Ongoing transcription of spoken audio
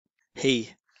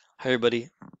Hey, hi everybody,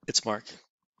 it's Mark.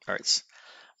 All right,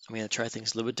 I'm going to try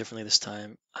things a little bit differently this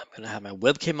time. I'm going to have my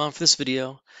webcam on for this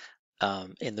video,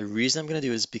 and the reason I'm going to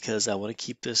do is because I want to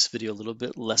keep this video a little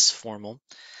bit less formal.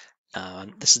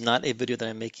 This is not a video that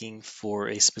I'm making for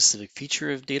a specific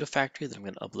feature of Data Factory that I'm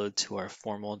going to upload to our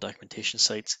formal documentation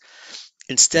sites.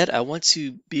 Instead, I want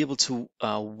to be able to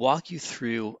walk you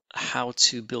through how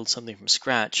to build something from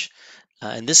scratch.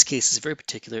 In this case, it's very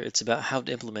particular. It's about how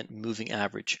to implement moving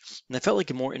average. And I felt like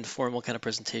a more informal kind of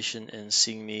presentation, and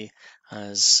seeing me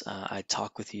as I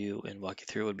talk with you and walk you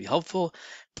through would be helpful.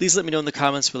 Please let me know in the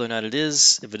comments whether or not it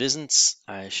is. If it isn't,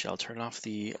 I shall turn off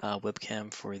the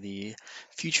webcam for the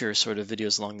future sort of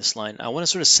videos along this line. I want to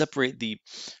sort of separate the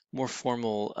more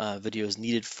formal videos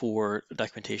needed for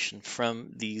documentation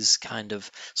from these kind of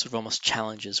sort of almost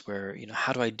challenges where,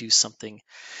 how do I do something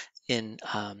in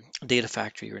Data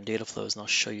Factory or in data flows, and I'll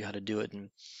show you how to do it. And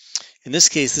in this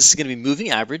case, this is going to be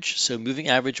moving average. So moving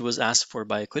average was asked for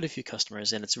by quite a few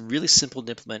customers, and it's really simple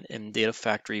to implement in Data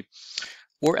Factory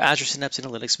or Azure Synapse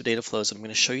Analytics with data flows. I'm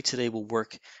going to show you today will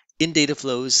work in data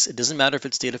flows. It doesn't matter if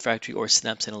it's Data Factory or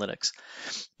Synapse Analytics.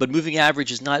 But moving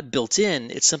average is not built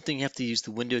in. It's something you have to use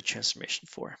the window transformation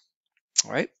for.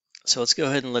 All right. So let's go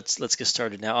ahead and let's get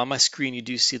started. Now on my screen, you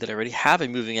do see that I already have a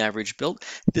moving average built.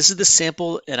 This is the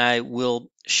sample, and I will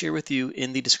share with you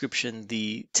in the description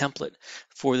the template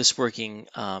for this working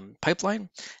pipeline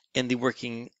and the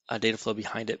working data flow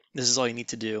behind it. This is all you need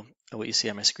to do, what you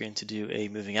see on my screen, to do a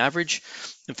moving average.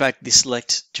 In fact, the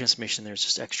select transformation there is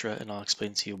just extra, and I'll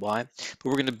explain to you why. But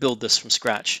we're going to build this from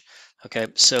scratch. Okay,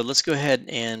 so let's go ahead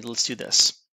and let's do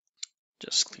this.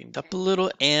 Just cleaned up a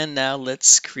little, and now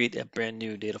let's create a brand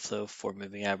new data flow for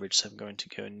moving average. So I'm going to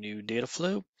go new data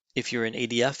flow. If you're in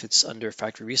ADF, it's under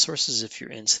factory resources. If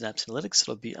you're in Synapse Analytics,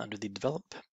 it'll be under the develop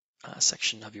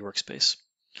section of your workspace.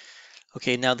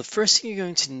 Okay, now the first thing you're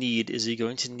going to need is you're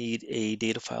going to need a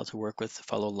data file to work with to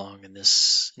follow along in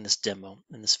this demo,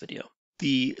 in this video.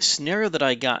 The scenario that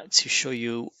I got to show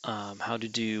you how to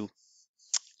do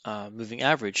moving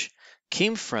average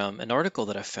came from an article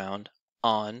that I found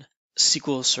on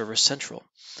SQL Server Central.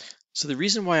 So the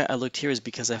reason why I looked here is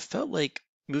because I felt like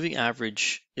moving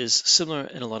average is similar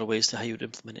in a lot of ways to how you would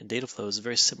implement it in data flows. It's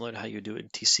very similar to how you do it in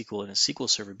T-SQL and in SQL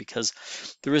Server, because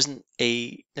there isn't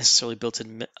a necessarily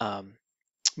built-in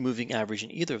moving average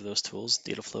in either of those tools,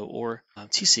 data flow or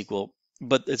T-SQL,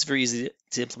 but it's very easy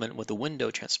to implement with the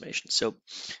window transformation. So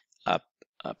uh,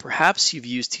 perhaps you've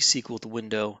used T-SQL with the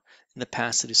window in the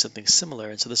past to do something similar,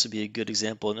 and so this would be a good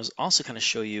example. And it'll also kind of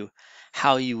show you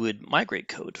how you would migrate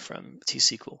code from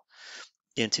T-SQL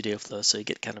into Dataflow, so you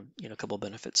get kind of a couple of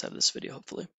benefits out of this video,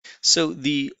 hopefully. So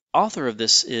the author of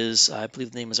this is, I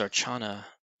believe the name is Archana,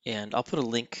 and I'll put a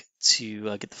link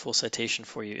to get the full citation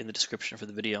for you in the description for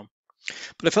the video.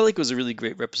 But I felt like it was a really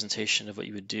great representation of what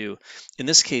you would do. In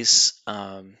this case,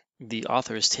 the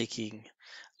author is taking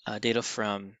data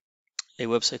from a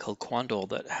website called Quandl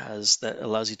that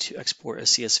allows you to export a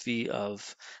CSV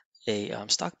of a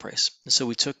stock price. And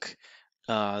so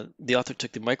the author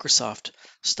took the Microsoft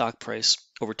stock price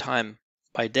over time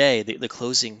by day, the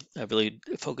closing, really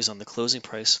focus on the closing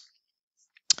price.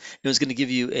 It was going to give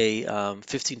you a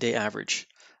 15-day average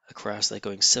across that,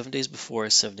 going 7 days before,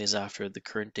 7 days after the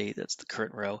current date. That's the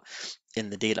current row in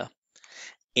the data.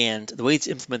 And the way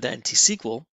to implement that in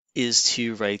T-SQL is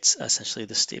to write essentially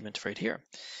this statement right here.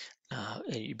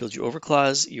 And you build your over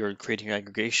clause, you're creating your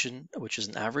aggregation, which is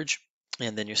an average,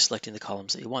 and then you're selecting the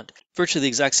columns that you want. Virtually the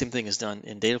exact same thing is done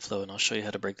in Dataflow, and I'll show you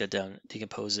how to break that down,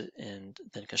 decompose it, and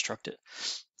then construct it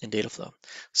in Dataflow.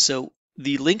 So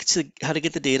the link to how to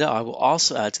get the data, I will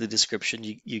also add to the description.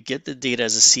 You get the data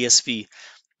as a CSV.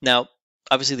 Now,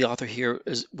 obviously the author here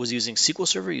was using SQL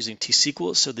Server, using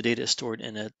T-SQL, so the data is stored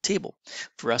in a table.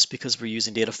 For us, because we're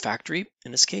using Data Factory,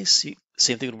 in this case,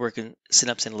 same thing would work in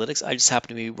Synapse Analytics. I just happen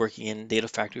to be working in Data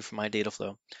Factory for my data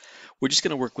flow. We're just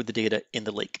going to work with the data in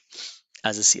the lake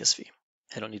as a CSV.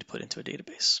 I don't need to put it into a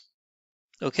database.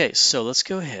 Okay, so let's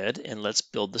go ahead and let's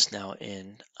build this now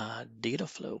in data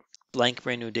flow. Blank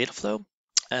brand new data flow.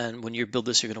 And when you build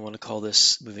this, you're going to want to call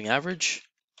this moving average.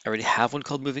 I already have one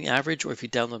called moving average, or if you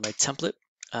download my template,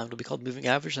 it'll be called moving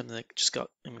average. I'm going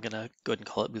to go ahead and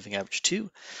call it moving average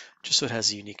 2, just so it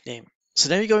has a unique name. So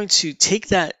now you're going to take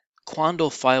that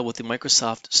Quandl file with the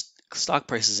Microsoft stock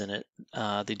prices in it,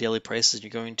 the daily prices.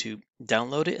 You're going to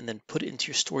download it and then put it into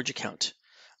your storage account.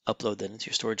 Upload that into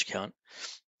your storage account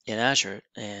in Azure,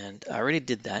 and I already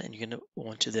did that, and you're going to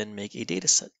want to then make a data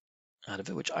set. out of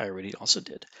it, which I already also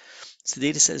did. So the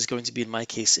data set is going to be, in my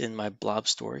case, in my blob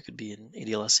store. It could be in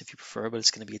ADLS if you prefer, but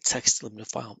it's going to be a text delimited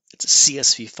file. It's a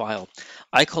CSV file.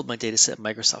 I called my data set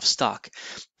Microsoft Stock.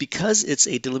 Because it's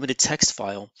a delimited text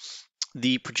file,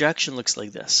 the projection looks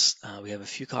like this. We have a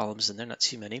few columns in there, not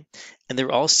too many, and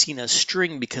they're all seen as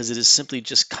string because it is simply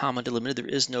just comma delimited.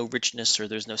 There is no richness or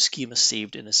there's no schema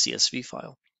saved in a CSV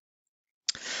file.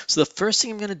 So the first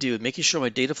thing I'm going to do, making sure my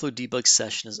Dataflow debug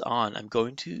session is on, I'm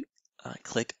going to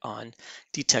click on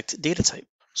detect data type.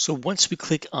 So once we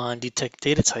click on detect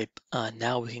data type,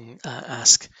 now we can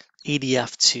ask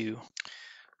ADF to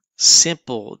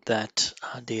sample that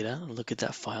data and look at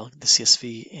that file, the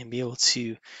CSV, and be able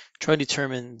to try and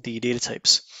determine the data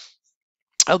types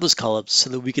of those columns so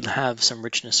that we can have some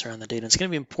richness around the data. It's going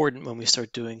to be important when we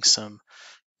start doing some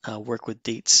work with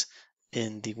dates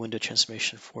in the window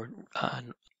transformation for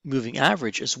moving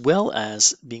average, as well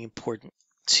as being important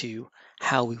to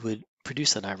how we would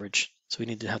produce that average. So we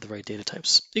need to have the right data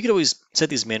types. You can always set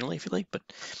these manually if you like, but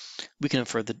we can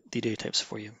infer the data types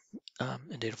for you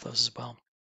in data flows as well.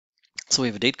 So we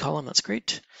have a date column, that's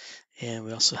great. And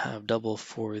we also have double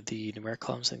for the numeric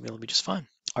columns. I think that'll be just fine.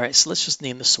 All right, so let's just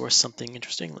name the source something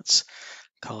interesting. Let's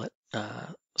call it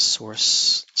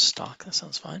source stock. That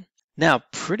sounds fine. Now,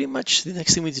 pretty much the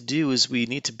next thing we need to do is we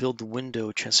need to build the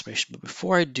window transformation. But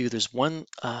before I do, there's one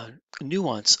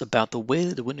nuance about the way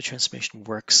that the window transformation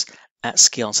works at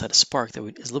scale inside of Spark that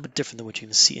is a little bit different than what you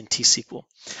can see in T-SQL.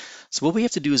 So what we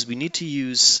have to do is we need to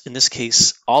use, in this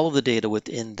case, all of the data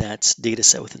within that data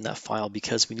set, within that file,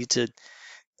 because we need to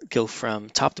go from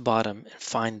top to bottom and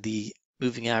find the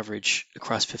moving average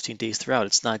across 15 days throughout.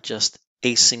 It's not just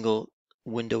a single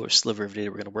window or sliver of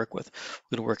data we're going to work with.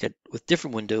 We're going to work with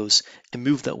different windows and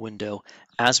move that window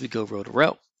as we go row to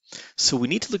row. So we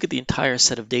need to look at the entire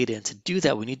set of data, and to do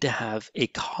that, we need to have a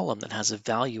column that has a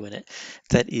value in it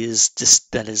that is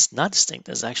not distinct,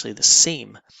 that is actually the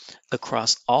same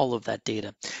across all of that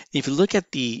data. If you look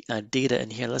at the data in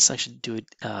here, let's actually do it.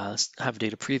 Let's have a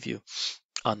data preview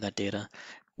on that data.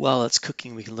 While it's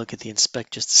cooking, we can look at the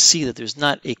inspect just to see that there's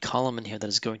not a column in here that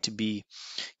is going to be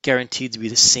guaranteed to be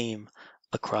the same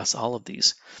across all of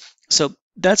these. So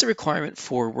that's a requirement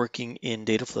for working in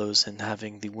data flows and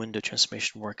having the window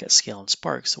transformation work at scale in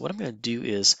Spark. So what I'm going to do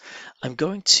is I'm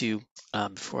going to,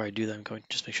 before I do that, I'm going to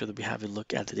just make sure that we have a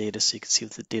look at the data so you can see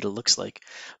what the data looks like.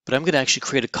 But I'm going to actually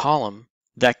create a column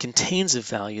that contains a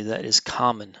value that is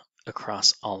common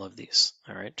across all of these.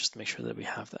 All right, just to make sure that we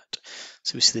have that.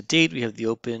 So we see the date, we have the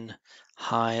open,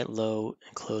 high, low,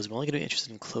 and close. We're only going to be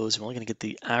interested in close. We're only going to get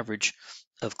the average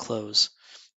of close,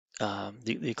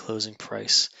 the closing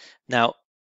price. Now,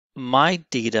 my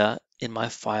data in my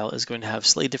file is going to have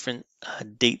slightly different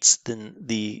dates than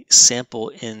the sample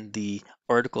in the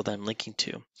article that I'm linking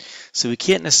to. So we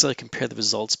can't necessarily compare the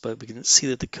results, but we can see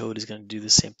that the code is going to do the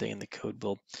same thing, and the code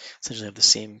will essentially have the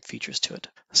same features to it.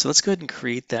 So let's go ahead and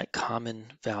create that common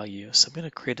value. So I'm going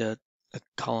to create a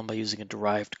column by using a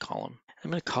derived column.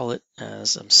 I'm going to call it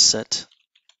as set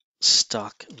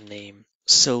stock name.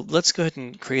 So let's go ahead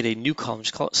and create a new column,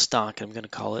 just call it stock, and I'm going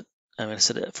to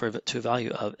set it to a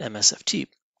value of MSFT.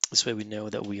 This way we know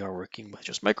that we are working with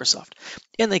just Microsoft.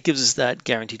 And that gives us that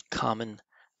guaranteed common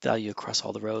value across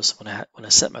all the rows. So when I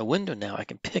set my window now, I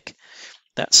can pick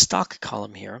that stock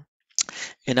column here.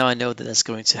 And now I know that that's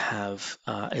going to have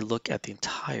a look at the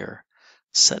entire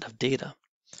set of data.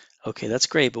 Okay, that's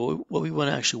great, but what we want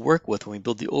to actually work with when we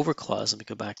build the over clause, let me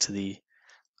go back to the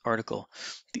article.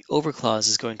 The over clause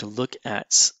is going to look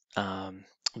at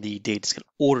the data. It's going to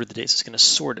order the data, so it's going to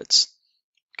sort it.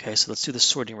 Okay, so let's do the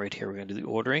sorting right here. We're going to do the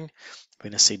ordering. We're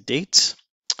going to say date,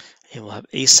 and we'll have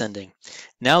ascending.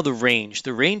 Now the range.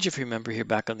 The range, if you remember here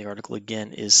back on the article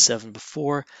again, is 7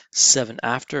 before, 7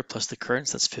 after, plus the current,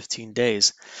 so that's 15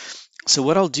 days. So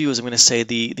what I'll do is I'm going to say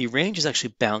the range is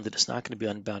actually bounded. It's not going to be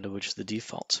unbounded, which is the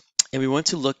default. And we want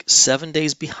to look 7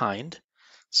 days behind.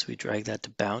 So we drag that to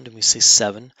bound, and we say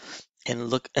 7, and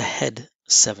look ahead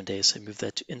 7 days. So move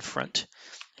that to in front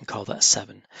and call that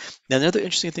 7. Now, another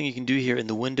interesting thing you can do here in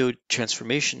the window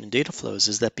transformation in data flows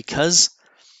is that because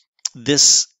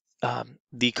this,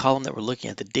 the column that we're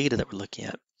looking at, the data that we're looking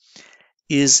at,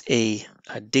 is a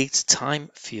date time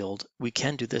field, we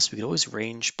can do this. We can always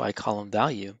range by column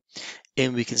value,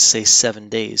 and we can say 7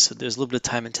 days. So there's a little bit of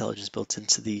time intelligence built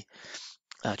into the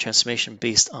transformation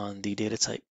based on the data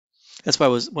type. That's why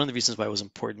one of the reasons why it was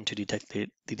important to detect the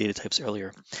data types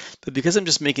earlier. But because I'm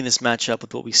just making this match up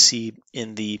with what we see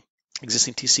in the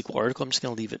existing T-SQL article, I'm just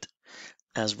going to leave it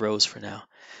as rows for now.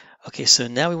 Okay, so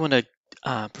now we want to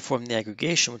perform the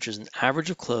aggregation, which is an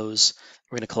average of close.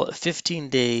 We're going to call it a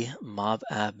 15-day mob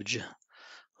average.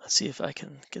 Let's see if I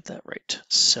can get that right.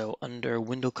 So under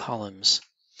window columns,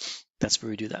 that's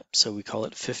where we do that. So we call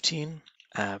it 15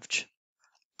 average.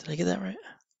 Did I get that right?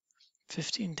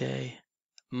 15-day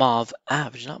mauve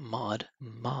average, not mod,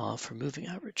 mauve for moving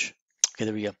average. Okay,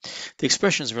 there we go. The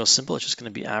expression is real simple. It's just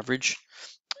going to be average.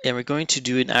 And we're going to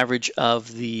do an average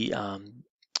of the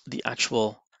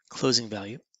actual closing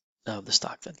value of the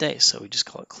stock that day. So we just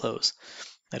call it close.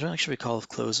 I don't actually recall if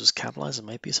close was capitalized. It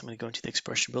might be. So I'm going to go into the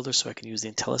expression builder so I can use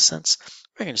the IntelliSense.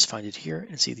 Or I can just find it here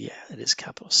and see it is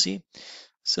capital C.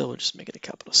 So we'll just make it a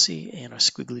capital C, and our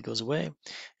squiggly goes away,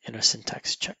 and our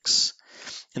syntax checks.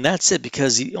 And that's it,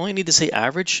 because you only need to say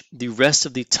average. The rest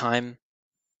of the time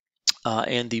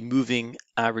and the moving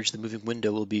average, the moving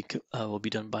window will be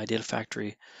done by Data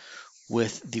Factory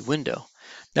with the window.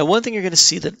 Now, one thing you're going to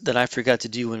see that I forgot to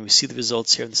do when we see the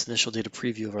results here in this initial data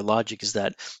preview of our logic is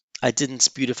that I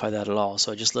didn't beautify that at all.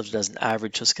 So I just left it as an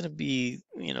average. So it's going to be,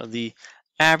 the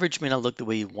average may not look the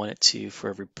way you want it to for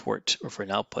a report or for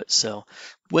an output. So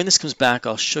when this comes back,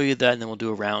 I'll show you that, and then we'll do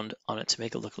a round on it to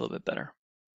make it look a little bit better.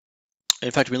 In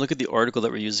fact, when we look at the article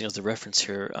that we're using as the reference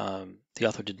here, the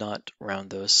author did not round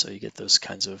those, so you get those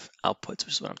kinds of outputs,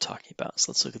 which is what I'm talking about.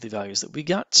 So let's look at the values that we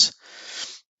got.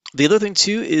 The other thing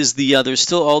too is there's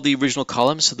still all the original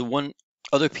columns. So the one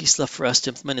other piece left for us to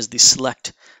implement is the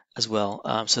select as well.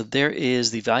 So there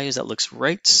is the values that looks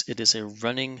right. It is a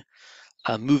running,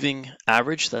 moving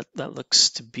average. That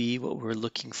looks to be what we're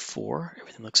looking for.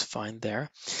 Everything looks fine there.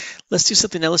 Let's do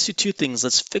something now. Let's do two things.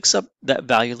 Let's fix up that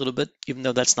value a little bit, even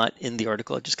though that's not in the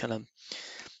article. It just kind of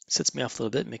sets me off a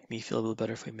little bit, make me feel a little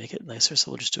better if we make it nicer.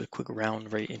 So we'll just do a quick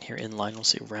round right in here in line. We'll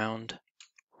say round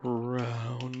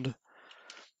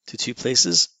to two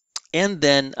places. And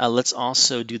then let's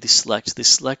also do the select. The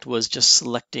select was just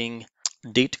selecting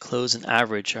date, close, and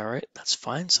average. All right, that's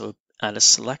fine. So add a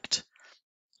select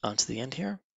onto the end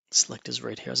here. Select is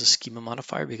right here as a schema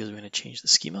modifier because we're going to change the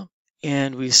schema.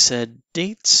 And we said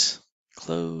date,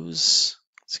 close.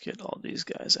 Let's get all these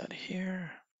guys out of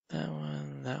here. That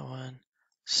one,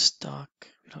 stock.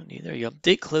 We don't need there. You go.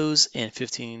 Date, close, and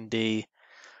 15-day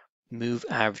move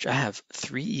average. I have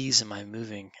 3 E's in my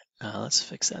moving. Let's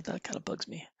fix that. That kind of bugs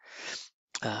me.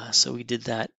 So we did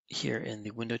that here in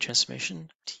the window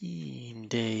transformation.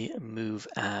 15-day move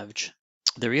average.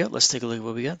 There we go. Let's take a look at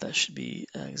what we got. That should be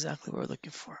exactly what we're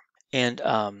looking for. And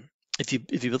if you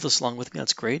build this along with me,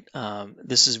 that's great.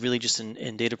 This is really just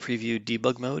in data preview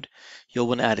debug mode. You'll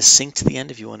want to add a sync to the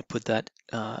end if you want to put that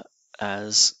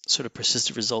as sort of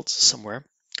persistent results somewhere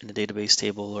in the database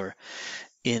table or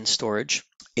in storage.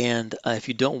 And if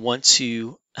you don't want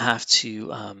to have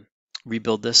to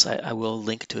rebuild this, I will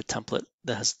link to a template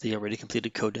that has the already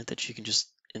completed code in it that you can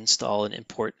just install and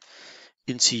import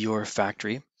into your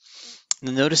factory.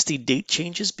 Now notice the date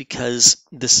changes because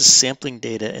this is sampling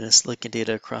data and it's looking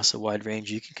data across a wide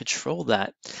range. You can control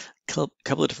that a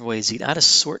couple of different ways. You can add a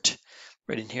sort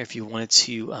right in here if you wanted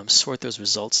to sort those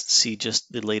results and see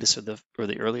just the latest or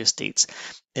the earliest dates.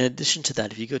 In addition to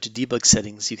that, if you go to debug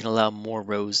settings, you can allow more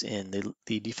rows in.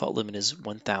 The default limit is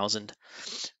 1000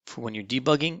 for when you're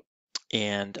debugging,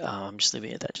 and I'm just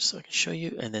leaving it at that just so I can show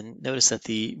you. And then notice that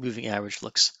the moving average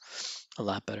looks a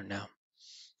lot better now.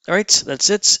 All right,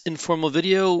 that's it. Informal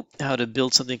video, how to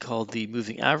build something called the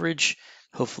moving average.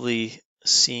 Hopefully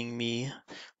seeing me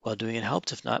while doing it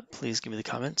helped. If not, please give me the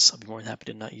comments. I'll be more than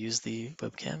happy to not use the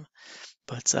webcam.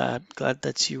 But glad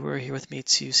that you were here with me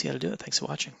to see how to do it. Thanks for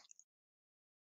watching.